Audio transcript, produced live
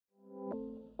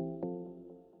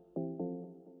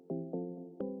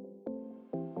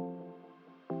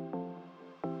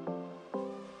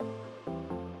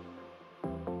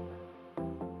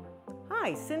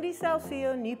Hi, Cindy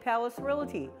Saucillo, New Palace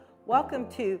Realty. Welcome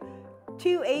to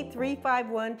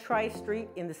 28351 Triese Street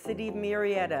in the city of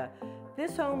Murrieta.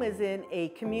 This home is in a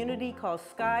community called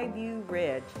Skyview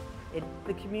Ridge.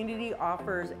 The community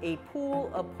offers a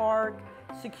pool, a park,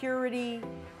 security,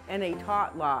 and a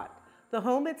tot lot. The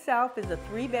home itself is a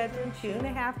 3-bedroom,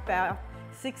 2.5 bath,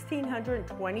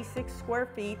 1,626 square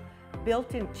feet,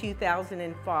 built in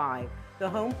 2005. The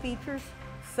home features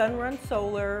sun-run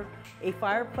solar, a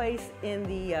fireplace in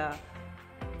the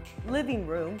living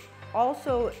room.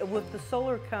 Also with the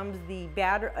solar comes a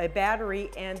battery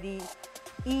and the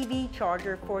EV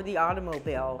charger for the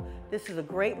automobile. This is a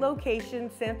great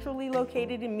location, centrally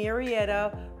located in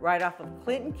Murrieta, right off of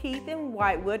Clinton Keith and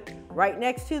Whitewood, right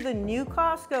next to the new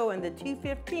Costco and the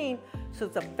 215. So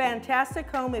it's a fantastic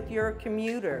home if you're a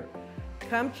commuter.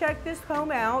 Come check this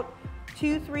home out,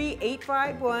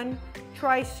 23851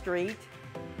 Triese Street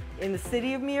in the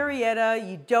city of Murrieta.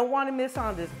 You don't want to miss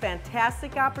on this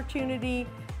fantastic opportunity.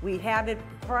 We have it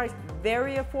priced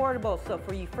very affordable. So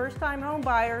for you first-time home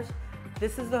buyers,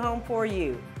 this is the home for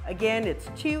you. Again, it's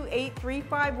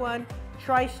 28351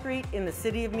 Triese Street in the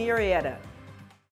city of Murrieta.